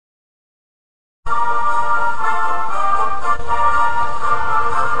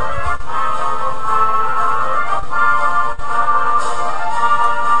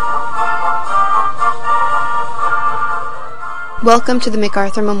Welcome to the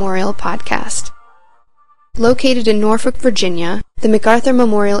MacArthur Memorial Podcast. Located in Norfolk, Virginia, the MacArthur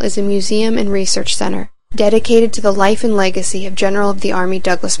Memorial is a museum and research center dedicated to the life and legacy of General of the Army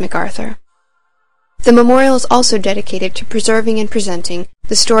Douglas MacArthur. The memorial is also dedicated to preserving and presenting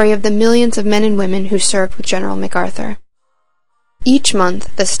the story of the millions of men and women who served with General MacArthur. Each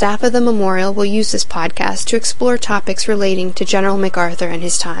month, the staff of the memorial will use this podcast to explore topics relating to General MacArthur and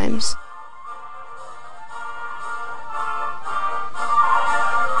his times.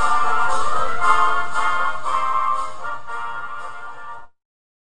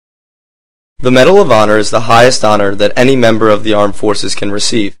 The Medal of Honor is the highest honor that any member of the armed forces can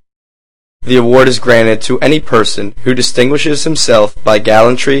receive. The award is granted to any person who distinguishes himself by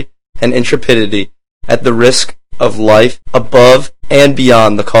gallantry and intrepidity at the risk of life above and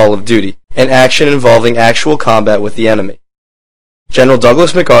beyond the call of duty, and action involving actual combat with the enemy. General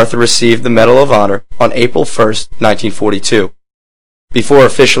Douglas MacArthur received the Medal of Honor on April 1, 1942. Before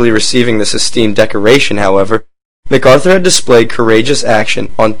officially receiving this esteemed decoration, however, MacArthur had displayed courageous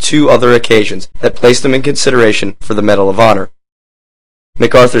action on two other occasions that placed him in consideration for the Medal of Honor.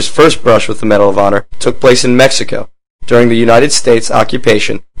 MacArthur's first brush with the Medal of Honor took place in Mexico during the United States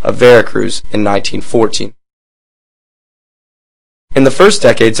occupation of Veracruz in 1914. In the first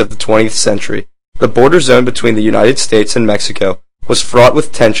decades of the 20th century, the border zone between the United States and Mexico was fraught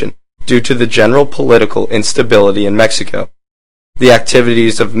with tension due to the general political instability in Mexico, the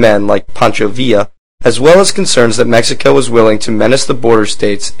activities of men like Pancho Villa, as well as concerns that Mexico was willing to menace the border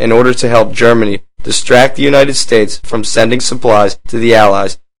states in order to help Germany distract the United States from sending supplies to the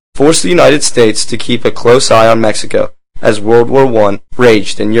Allies, forced the United States to keep a close eye on Mexico as World War I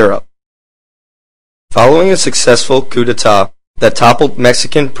raged in Europe. Following a successful coup d'etat that toppled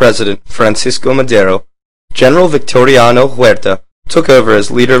Mexican President Francisco Madero, General Victoriano Huerta took over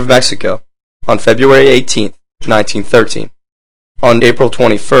as leader of Mexico on February 18, 1913. On April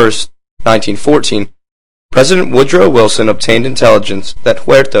 21, 1914, President Woodrow Wilson obtained intelligence that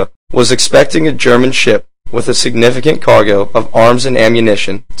Huerta was expecting a German ship with a significant cargo of arms and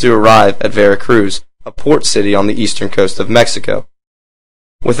ammunition to arrive at Veracruz, a port city on the eastern coast of Mexico.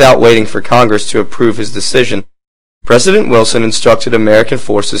 Without waiting for Congress to approve his decision, President Wilson instructed American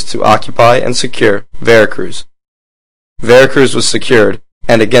forces to occupy and secure Veracruz. Veracruz was secured,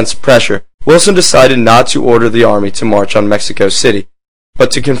 and against pressure, Wilson decided not to order the army to march on Mexico City,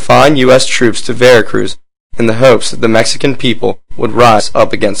 but to confine U.S. troops to Veracruz in the hopes that the Mexican people would rise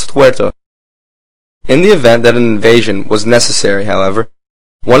up against Huerta. In the event that an invasion was necessary, however,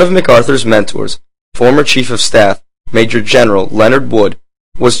 one of MacArthur's mentors, former Chief of Staff, Major General Leonard Wood,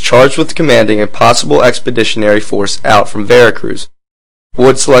 was charged with commanding a possible expeditionary force out from Veracruz.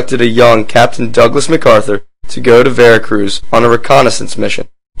 Wood selected a young Captain Douglas MacArthur to go to Veracruz on a reconnaissance mission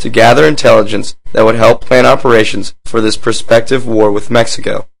to gather intelligence that would help plan operations for this prospective war with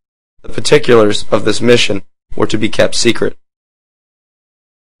Mexico. The particulars of this mission were to be kept secret.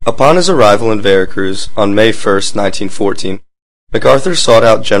 Upon his arrival in Veracruz on May 1, 1914, MacArthur sought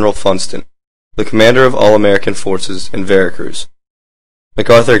out General Funston, the commander of all American forces in Veracruz.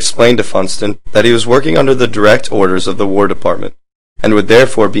 MacArthur explained to Funston that he was working under the direct orders of the War Department, and would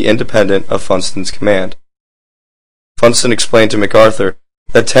therefore be independent of Funston's command. Funston explained to MacArthur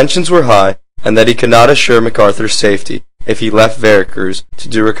that tensions were high and that he could not assure MacArthur's safety if he left Veracruz to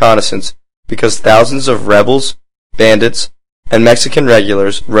do reconnaissance because thousands of rebels, bandits, and Mexican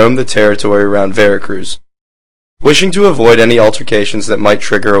regulars roamed the territory around Veracruz. Wishing to avoid any altercations that might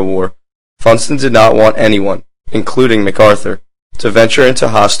trigger a war, Funston did not want anyone, including MacArthur, to venture into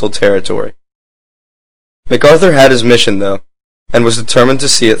hostile territory. MacArthur had his mission, though, and was determined to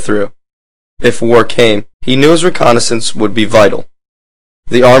see it through. If war came, he knew his reconnaissance would be vital.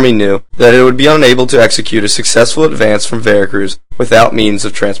 The army knew that it would be unable to execute a successful advance from Veracruz without means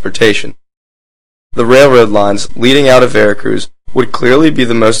of transportation. The railroad lines leading out of Veracruz would clearly be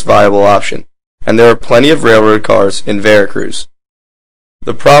the most viable option, and there were plenty of railroad cars in Veracruz.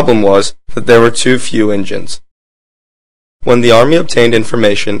 The problem was that there were too few engines. When the army obtained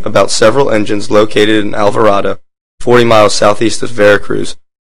information about several engines located in Alvarado, 40 miles southeast of Veracruz,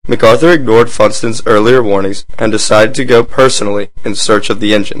 MacArthur ignored Funston's earlier warnings and decided to go personally in search of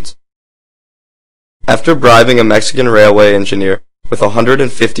the engines. After bribing a Mexican railway engineer with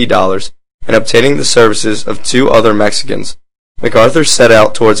 $150 and obtaining the services of two other Mexicans, MacArthur set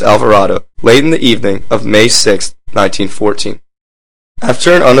out towards Alvarado late in the evening of May 6, 1914.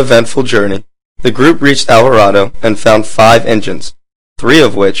 After an uneventful journey, the group reached Alvarado and found 5 engines, 3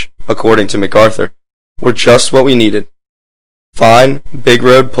 of which, according to MacArthur, were just what we needed. Fine, big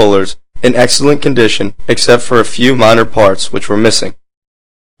road pullers, in excellent condition except for a few minor parts which were missing.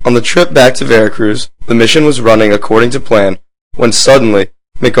 On the trip back to Veracruz, the mission was running according to plan when suddenly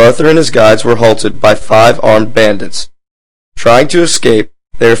MacArthur and his guides were halted by 5 armed bandits. Trying to escape,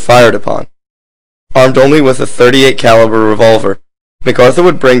 they were fired upon. Armed only with a .38 caliber revolver, MacArthur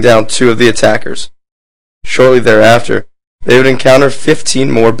would bring down 2 of the attackers. Shortly thereafter, they would encounter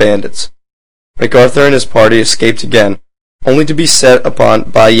 15 more bandits. MacArthur and his party escaped again, only to be set upon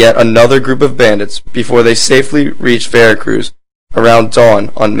by yet another group of bandits before they safely reached Veracruz around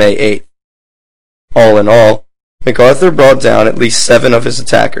dawn on May 8th. All in all, MacArthur brought down at least 7 of his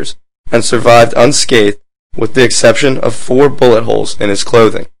attackers, and survived unscathed with the exception of 4 bullet holes in his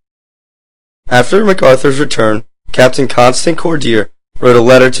clothing. After MacArthur's return, Captain Constant Cordier wrote a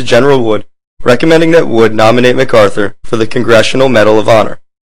letter to General Wood recommending that Wood nominate MacArthur for the Congressional Medal of Honor.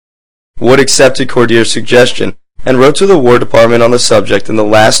 Wood accepted Cordier's suggestion and wrote to the War Department on the subject in the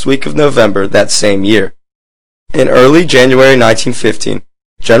last week of November that same year. In early January 1915,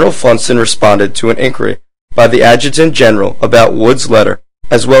 General Funston responded to an inquiry by the Adjutant General about Wood's letter,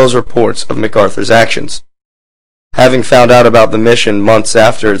 as well as reports of MacArthur's actions. Having found out about the mission months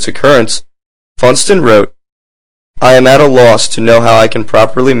after its occurrence, Funston wrote, "I am at a loss to know how I can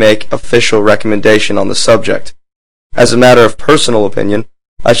properly make official recommendation on the subject. As a matter of personal opinion,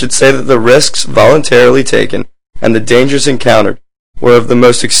 I should say that the risks voluntarily taken and the dangers encountered were of the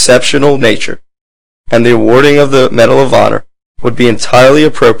most exceptional nature, and the awarding of the Medal of Honor would be entirely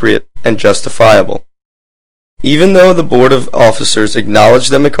appropriate and justifiable." Even though the Board of Officers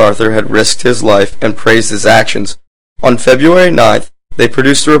acknowledged that MacArthur had risked his life and praised his actions, on February 9th they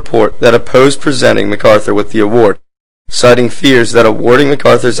produced a report that opposed presenting MacArthur with the award, citing fears that awarding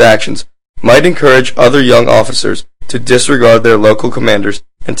MacArthur's actions might encourage other young officers to disregard their local commanders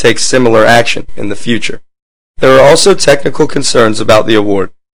and take similar action in the future. There were also technical concerns about the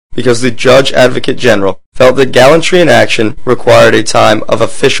award, because the Judge Advocate General felt that gallantry in action required a time of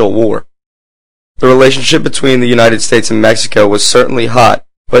official war. The relationship between the United States and Mexico was certainly hot,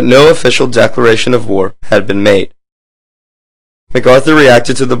 but no official declaration of war had been made. MacArthur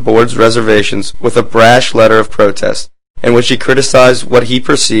reacted to the board's reservations with a brash letter of protest, in which he criticized what he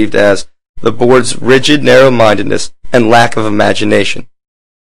perceived as the board's rigid narrow-mindedness and lack of imagination.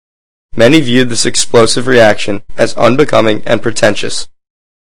 Many viewed this explosive reaction as unbecoming and pretentious.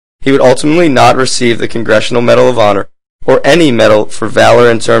 He would ultimately not receive the Congressional Medal of Honor or any medal for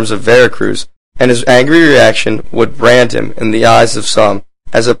valor in terms of Veracruz, and his angry reaction would brand him in the eyes of some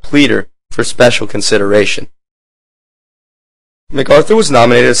as a pleader for special consideration. MacArthur was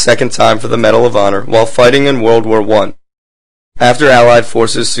nominated a second time for the Medal of Honor while fighting in World War I. After Allied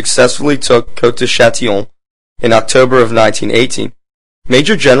forces successfully took Côte de Châtillon in October of 1918,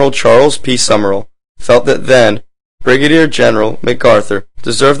 Major General Charles P. Summerall felt that then Brigadier General MacArthur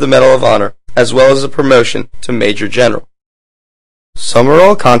deserved the Medal of Honor as well as a promotion to Major General.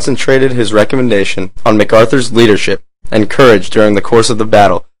 Summerall concentrated his recommendation on MacArthur's leadership and courage during the course of the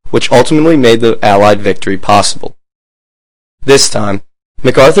battle, which ultimately made the Allied victory possible. This time,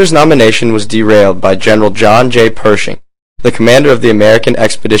 MacArthur's nomination was derailed by General John J. Pershing, the commander of the American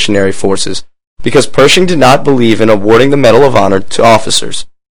Expeditionary Forces, because Pershing did not believe in awarding the Medal of Honor to officers.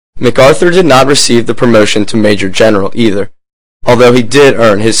 MacArthur did not receive the promotion to Major General either, although he did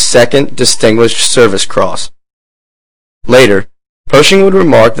earn his second Distinguished Service Cross. Later, Pershing would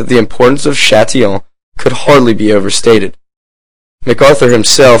remark that the importance of Châtillon could hardly be overstated. MacArthur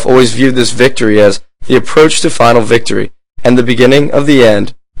himself always viewed this victory as the approach to final victory and the beginning of the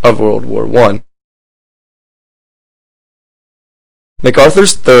end of World War I.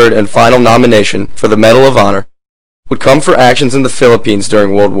 MacArthur's third and final nomination for the Medal of Honor would come for actions in the Philippines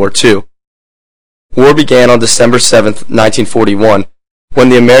during World War II. War began on December 7, 1941, when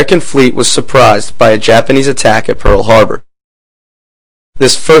the American fleet was surprised by a Japanese attack at Pearl Harbor.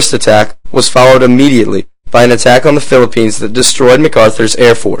 This first attack was followed immediately by an attack on the Philippines that destroyed MacArthur's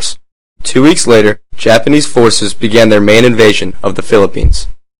Air Force. 2 weeks later, Japanese forces began their main invasion of the Philippines.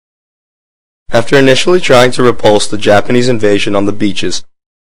 After initially trying to repulse the Japanese invasion on the beaches,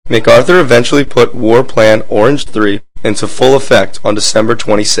 MacArthur eventually put War Plan Orange 3 into full effect on December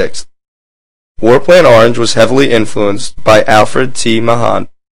 26th. War Plan Orange was heavily influenced by Alfred T. Mahan,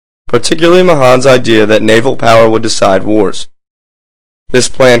 particularly Mahan's idea that naval power would decide wars. This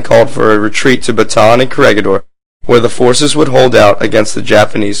plan called for a retreat to Bataan and Corregidor, where the forces would hold out against the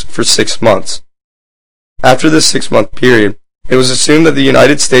Japanese for 6 months. After this 6-month period, it was assumed that the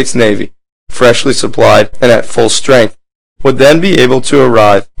United States Navy, freshly supplied and at full strength, would then be able to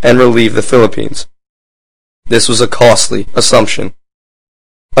arrive and relieve the Philippines. This was a costly assumption.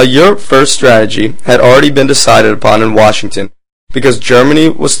 A Europe First strategy had already been decided upon in Washington because Germany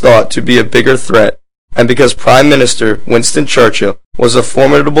was thought to be a bigger threat and because Prime Minister Winston Churchill was a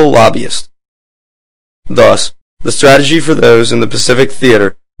formidable lobbyist. Thus, The strategy for those in the Pacific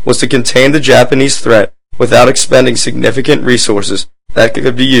Theater was to contain the Japanese threat without expending significant resources that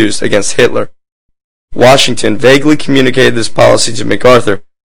could be used against Hitler. Washington vaguely communicated this policy to MacArthur,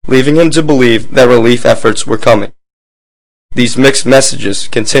 leaving him to believe that relief efforts were coming. These mixed messages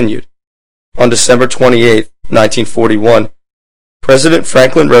continued. On December 28, 1941, President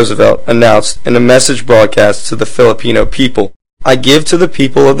Franklin Roosevelt announced in a message broadcast to the Filipino people, "I give to the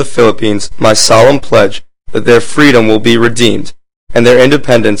people of the Philippines my solemn pledge that their freedom will be redeemed and their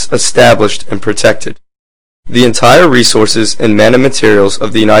independence established and protected. The entire resources and men and materials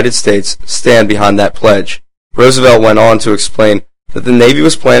of the United States stand behind that pledge." Roosevelt went on to explain that the Navy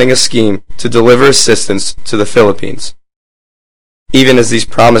was planning a scheme to deliver assistance to the Philippines. Even as these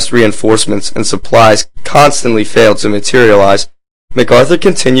promised reinforcements and supplies constantly failed to materialize, MacArthur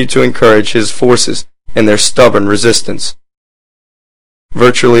continued to encourage his forces in their stubborn resistance.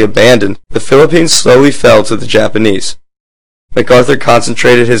 Virtually abandoned, the Philippines slowly fell to the Japanese. MacArthur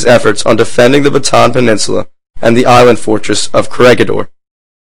concentrated his efforts on defending the Bataan Peninsula and the island fortress of Corregidor.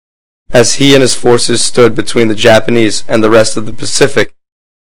 As he and his forces stood between the Japanese and the rest of the Pacific,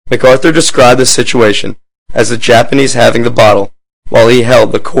 MacArthur described the situation as the Japanese having the bottle while he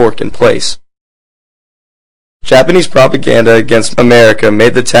held the cork in place. Japanese propaganda against America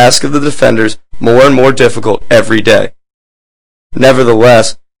made the task of the defenders more and more difficult every day.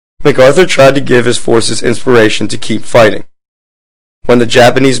 Nevertheless, MacArthur tried to give his forces inspiration to keep fighting. When the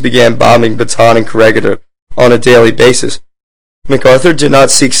Japanese began bombing Bataan and Corregidor on a daily basis, MacArthur did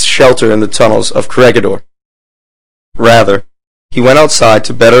not seek shelter in the tunnels of Corregidor. Rather, he went outside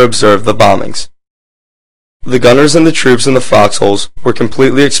to better observe the bombings. The gunners and the troops in the foxholes were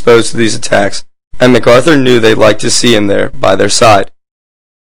completely exposed to these attacks, and MacArthur knew they'd like to see him there by their side.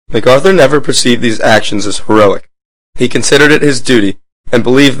 MacArthur never perceived these actions as heroic. He considered it his duty, and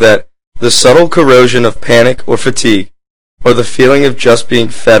believed that the subtle corrosion of panic or fatigue, or the feeling of just being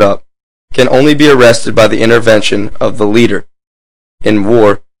fed up, can only be arrested by the intervention of the leader. In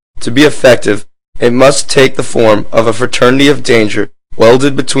war, to be effective, it must take the form of a fraternity of danger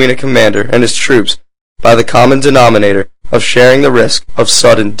welded between a commander and his troops by the common denominator of sharing the risk of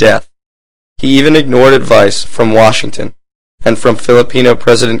sudden death. He even ignored advice from Washington and from Filipino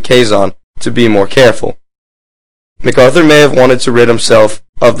President Quezon to be more careful. MacArthur may have wanted to rid himself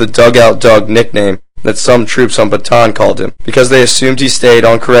of the Dugout Doug nickname that some troops on Bataan called him, because they assumed he stayed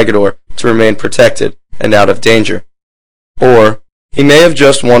on Corregidor to remain protected and out of danger. Or he may have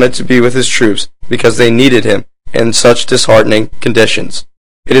just wanted to be with his troops because they needed him in such disheartening conditions.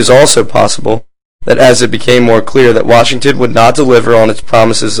 It is also possible that as it became more clear that Washington would not deliver on its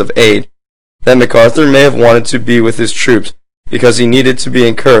promises of aid, that MacArthur may have wanted to be with his troops because he needed to be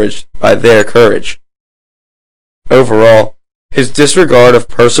encouraged by their courage. Overall, his disregard of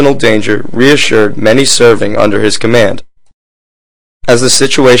personal danger reassured many serving under his command. As the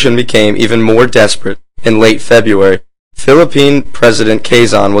situation became even more desperate, in late February, Philippine President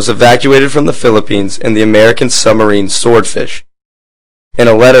Quezon was evacuated from the Philippines in the American submarine Swordfish. In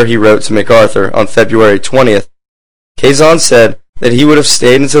a letter he wrote to MacArthur on February 20th, Quezon said that he would have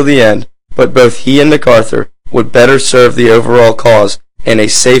stayed until the end, but both he and MacArthur would better serve the overall cause in a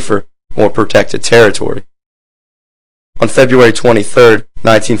safer, more protected territory. On February 23,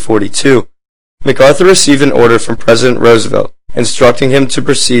 1942, MacArthur received an order from President Roosevelt instructing him to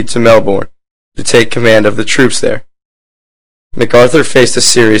proceed to Melbourne to take command of the troops there. MacArthur faced a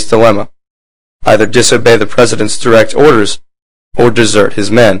serious dilemma: either disobey the president's direct orders or desert his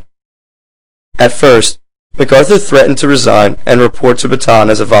men. At first, MacArthur threatened to resign and report to Bataan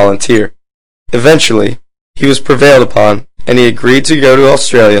as a volunteer. Eventually, he was prevailed upon, and he agreed to go to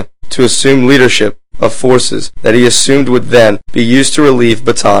Australia to assume leadership of forces that he assumed would then be used to relieve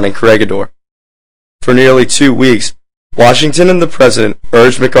Bataan and Corregidor. For nearly 2 weeks, Washington and the President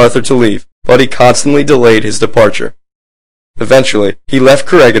urged MacArthur to leave, but he constantly delayed his departure. Eventually, he left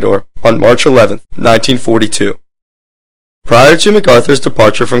Corregidor on March 11, 1942. Prior to MacArthur's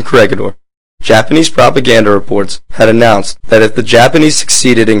departure from Corregidor, Japanese propaganda reports had announced that if the Japanese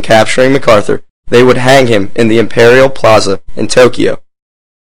succeeded in capturing MacArthur, they would hang him in the Imperial Plaza in Tokyo.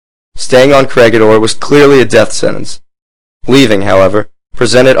 Staying on Corregidor was clearly a death sentence. Leaving, however,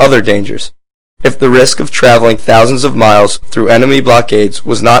 presented other dangers. If the risk of traveling thousands of miles through enemy blockades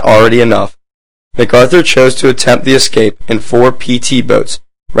was not already enough, MacArthur chose to attempt the escape in 4 PT boats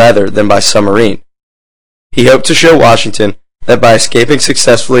rather than by submarine. He hoped to show Washington that by escaping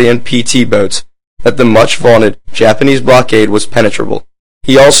successfully in PT boats, that the much-vaunted Japanese blockade was penetrable.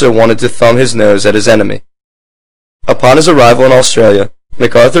 He also wanted to thumb his nose at his enemy. Upon his arrival in Australia,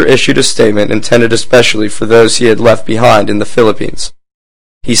 MacArthur issued a statement intended especially for those he had left behind in the Philippines.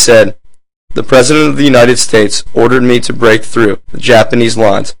 He said, the President of the United States ordered me to break through the Japanese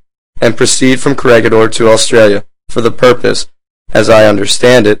lines and proceed from Corregidor to Australia for the purpose, as I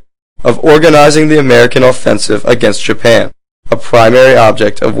understand it, of organizing the American offensive against Japan, a primary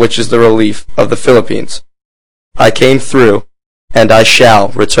object of which is the relief of the Philippines. I came through, and I shall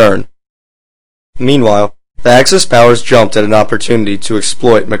return. Meanwhile, the Axis powers jumped at an opportunity to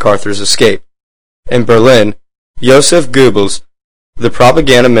exploit MacArthur's escape. In Berlin, Joseph Goebbels, the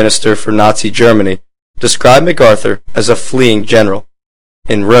propaganda minister for Nazi Germany, described MacArthur as a fleeing general.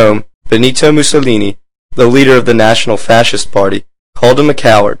 In Rome, Benito Mussolini, the leader of the National Fascist Party, called him a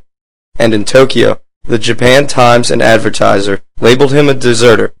coward, and in Tokyo, the Japan Times and Advertiser labeled him a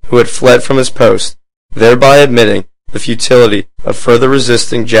deserter who had fled from his post, thereby admitting the futility of further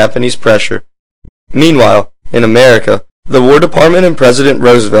resisting Japanese pressure. Meanwhile, in America, the War Department and President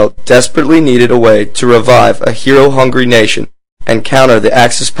Roosevelt desperately needed a way to revive a hero-hungry nation and counter the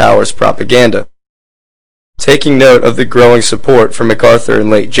Axis powers' propaganda. Taking note of the growing support for MacArthur in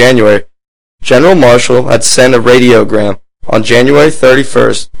late January, General Marshall had sent a radiogram on January 31,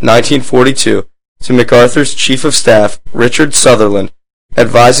 1942, to MacArthur's Chief of Staff, Richard Sutherland,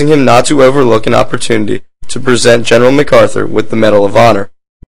 advising him not to overlook an opportunity to present General MacArthur with the Medal of Honor.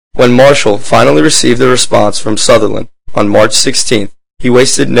 When Marshall finally received a response from Sutherland on March 16th, he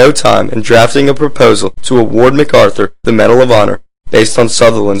wasted no time in drafting a proposal to award MacArthur the Medal of Honor based on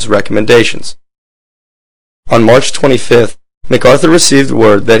Sutherland's recommendations. On March 25th, MacArthur received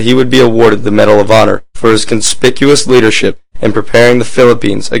word that he would be awarded the Medal of Honor for his conspicuous leadership in preparing the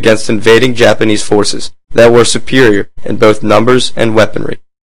Philippines against invading Japanese forces that were superior in both numbers and weaponry.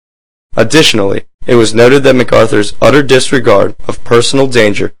 Additionally, it was noted that MacArthur's utter disregard of personal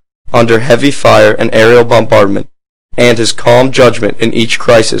danger under heavy fire and aerial bombardment, and his calm judgment in each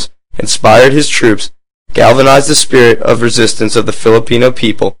crisis inspired his troops, galvanized the spirit of resistance of the Filipino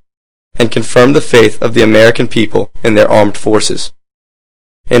people, and confirmed the faith of the American people in their armed forces.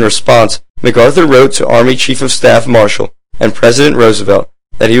 In response, MacArthur wrote to Army Chief of Staff Marshall and President Roosevelt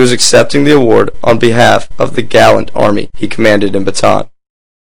that he was accepting the award on behalf of the gallant army he commanded in Bataan.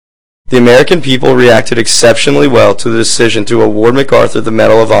 The American people reacted exceptionally well to the decision to award MacArthur the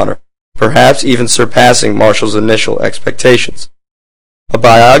Medal of Honor, perhaps even surpassing Marshall's initial expectations. A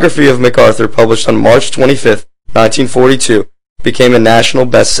biography of MacArthur published on March 25, 1942, became a national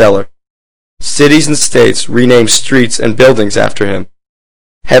bestseller. Cities and states renamed streets and buildings after him.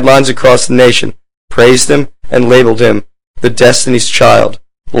 Headlines across the nation praised him and labeled him the Destiny's Child,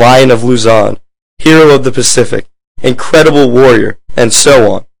 Lion of Luzon, Hero of the Pacific, Incredible Warrior, and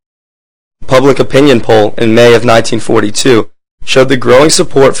so on. A public opinion poll in May of 1942 showed the growing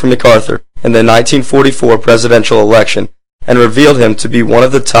support for MacArthur in the 1944 presidential election and revealed him to be one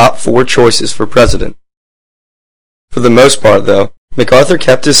of the top 4 choices for president. For the most part, though, MacArthur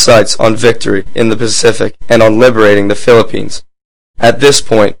kept his sights on victory in the Pacific and on liberating the Philippines. At this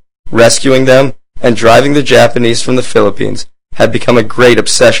point, rescuing them and driving the Japanese from the Philippines had become a great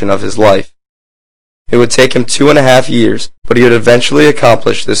obsession of his life. It would take him 2.5 years, but he would eventually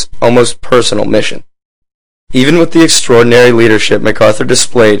accomplish this almost personal mission. Even with the extraordinary leadership MacArthur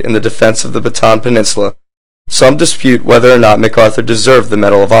displayed in the defense of the Bataan Peninsula, some dispute whether or not MacArthur deserved the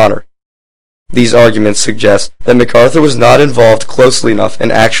Medal of Honor. These arguments suggest that MacArthur was not involved closely enough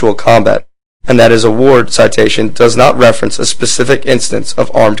in actual combat, and that his award citation does not reference a specific instance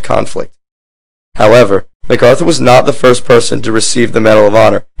of armed conflict. However, MacArthur was not the first person to receive the Medal of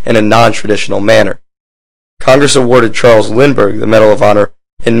Honor in a non-traditional manner. Congress awarded Charles Lindbergh the Medal of Honor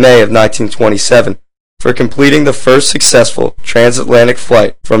in May of 1927 for completing the first successful transatlantic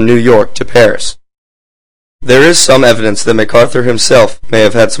flight from New York to Paris. There is some evidence that MacArthur himself may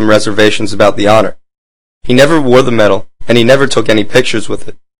have had some reservations about the honor. He never wore the medal, and he never took any pictures with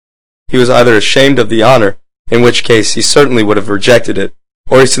it. He was either ashamed of the honor, in which case he certainly would have rejected it,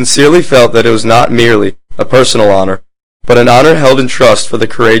 or he sincerely felt that it was not merely a personal honor, but an honor held in trust for the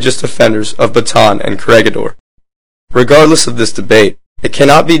courageous defenders of Bataan and Corregidor. Regardless of this debate, it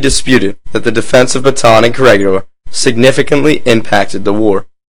cannot be disputed that the defense of Bataan and Corregidor significantly impacted the war.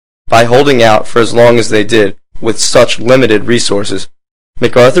 By holding out for as long as they did, with such limited resources,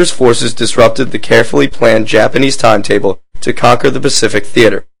 MacArthur's forces disrupted the carefully planned Japanese timetable to conquer the Pacific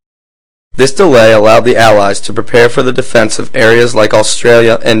theater. This delay allowed the Allies to prepare for the defense of areas like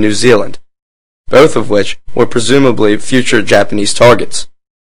Australia and New Zealand, both of which were presumably future Japanese targets.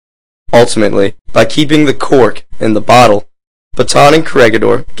 Ultimately, by keeping the cork in the bottle, Bataan and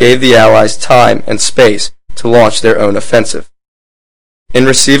Corregidor gave the Allies time and space to launch their own offensive. In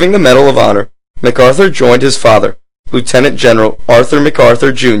receiving the Medal of Honor, MacArthur joined his father, Lieutenant General Arthur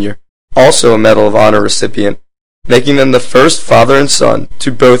MacArthur, Jr., also a Medal of Honor recipient, making them the first father and son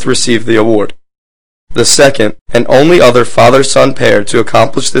to both receive the award. The second and only other father-son pair to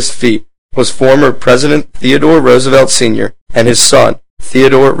accomplish this feat was former President Theodore Roosevelt Sr. and his son,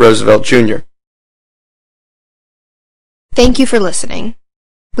 Theodore Roosevelt Jr. Thank you for listening.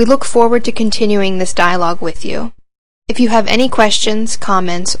 We look forward to continuing this dialogue with you. If you have any questions,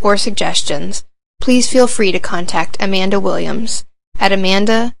 comments, or suggestions, please feel free to contact Amanda Williams at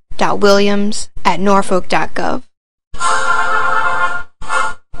amanda.williams@norfolk.gov.